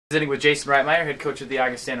Visiting with Jason Reitmeier, head coach of the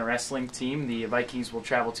Augustana wrestling team. The Vikings will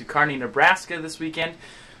travel to Kearney, Nebraska this weekend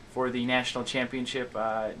for the national championship.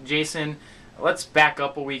 Jason, let's back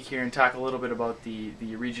up a week here and talk a little bit about the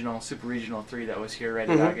regional, super regional 3 that was here right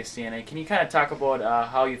at Augustana. Can you kind of talk about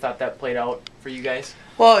how you thought that played out for you guys?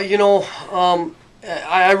 Well, you know,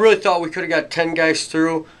 I really thought we could have got 10 guys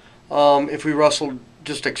through if we wrestled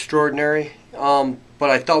just extraordinary. But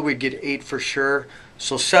I thought we'd get 8 for sure.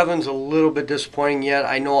 So 7's a little bit disappointing yet.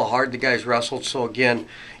 I know how hard the guys wrestled. So again,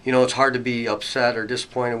 you know, it's hard to be upset or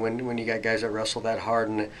disappointed when you got guys that wrestle that hard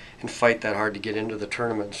and fight that hard to get into the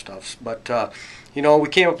tournament and stuff. But, you know, we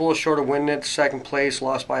came up a little short of winning it. Second place,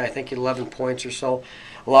 lost by, I think, 11 points or so.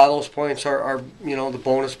 A lot of those points are you know, the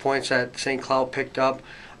bonus points that St. Cloud picked up.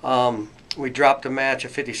 We dropped a match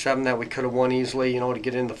at 57 that we could have won easily, you know, to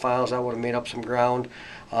get into the finals. That would have made up some ground.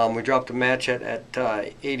 We dropped a match at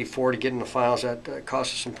 84 to get in the finals. That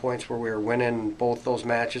cost us some points where we were winning both those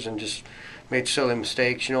matches and just made silly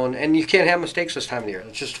mistakes, you know. And you can't have mistakes this time of the year.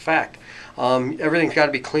 It's just a fact. Everything's got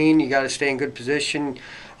to be clean. You got to stay in good position.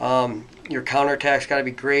 Your counterattack's got to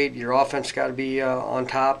be great. Your offense got to be on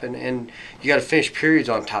top, and you got to finish periods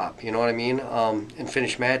on top. You know what I mean? And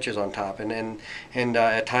finish matches on top. And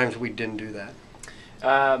at times we didn't do that.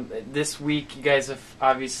 This week, you guys have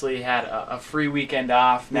obviously had a free weekend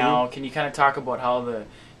off. Now, can you kind of talk about how you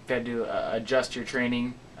had to adjust your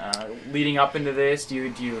training leading up into this? Do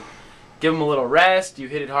you give them a little rest? Do you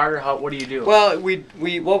hit it harder? What do you do? Well,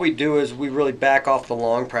 what we do is we really back off the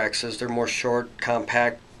long practices. They're more short,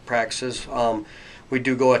 compact practices. We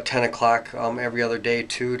do go at 10 o'clock every other day,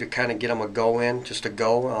 too, to kind of get them a go in, just a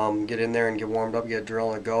go. Get in there and get warmed up, get a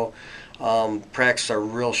drill and a go. Practices are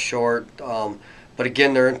real short. But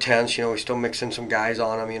again, they're intense. You know, we still mix in some guys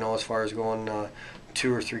on them, you know, as far as going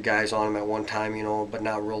 2 or 3 guys on them at one time, you know, but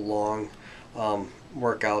not real long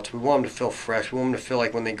workouts. We want them to feel fresh. We want them to feel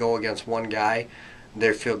like when they go against one guy,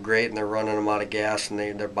 they feel great and they're running them out of gas and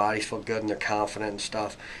their bodies feel good and they're confident and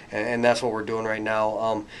stuff. And that's what we're doing right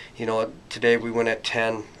now. You know, today we went at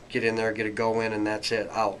 10. Get in there, get a go in, and that's it,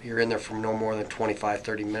 out. You're in there for no more than 25,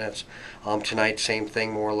 30 minutes. Tonight, same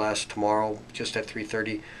thing, more or less. Tomorrow, just at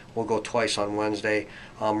 3:30, we'll go twice on Wednesday.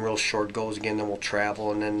 Real short goes again, then we'll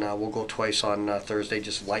travel, and then we'll go twice on Thursday,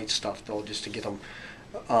 just light stuff, though, just to get them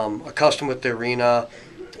accustomed with the arena,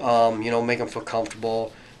 you know, make them feel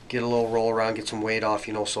comfortable, get a little roll around, get some weight off,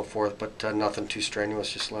 you know, so forth, but nothing too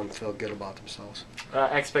strenuous, just let them feel good about themselves.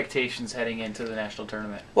 Expectations heading into the national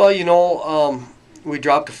tournament? Well, you know, we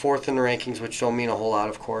dropped to 4th in the rankings, which don't mean a whole lot,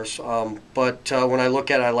 of course. But when I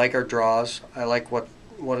look at it, I like our draws. I like what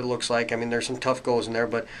it looks like. I mean, there's some tough goals in there,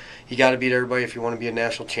 but you got to beat everybody if you want to be a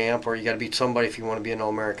national champ, or you got to beat somebody if you want to be an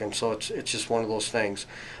All-American. So it's just one of those things.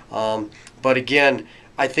 But again,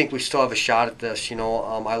 I think we still have a shot at this. You know,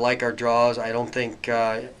 I like our draws. I don't think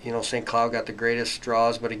you know, St. Cloud got the greatest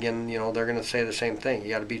draws, but again, you know, they're going to say the same thing. You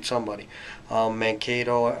got to beat somebody.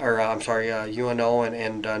 Mankato, or I'm sorry, UNO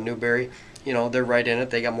and Newberry. You know, they're right in it.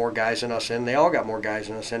 They got more guys than us in. They all got more guys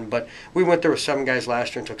than us in. But we went there with 7 guys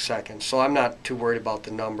last year and took second. So I'm not too worried about the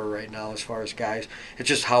number right now as far as guys. It's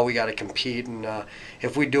just how we got to compete. And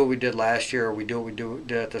if we do what we did last year, or we do what we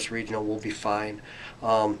did at this regional, we'll be fine.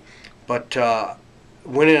 But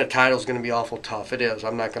winning a title is going to be awful tough. It is.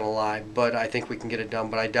 I'm not going to lie. But I think we can get it done.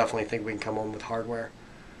 But I definitely think we can come home with hardware.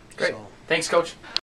 Great. So. Thanks, Coach.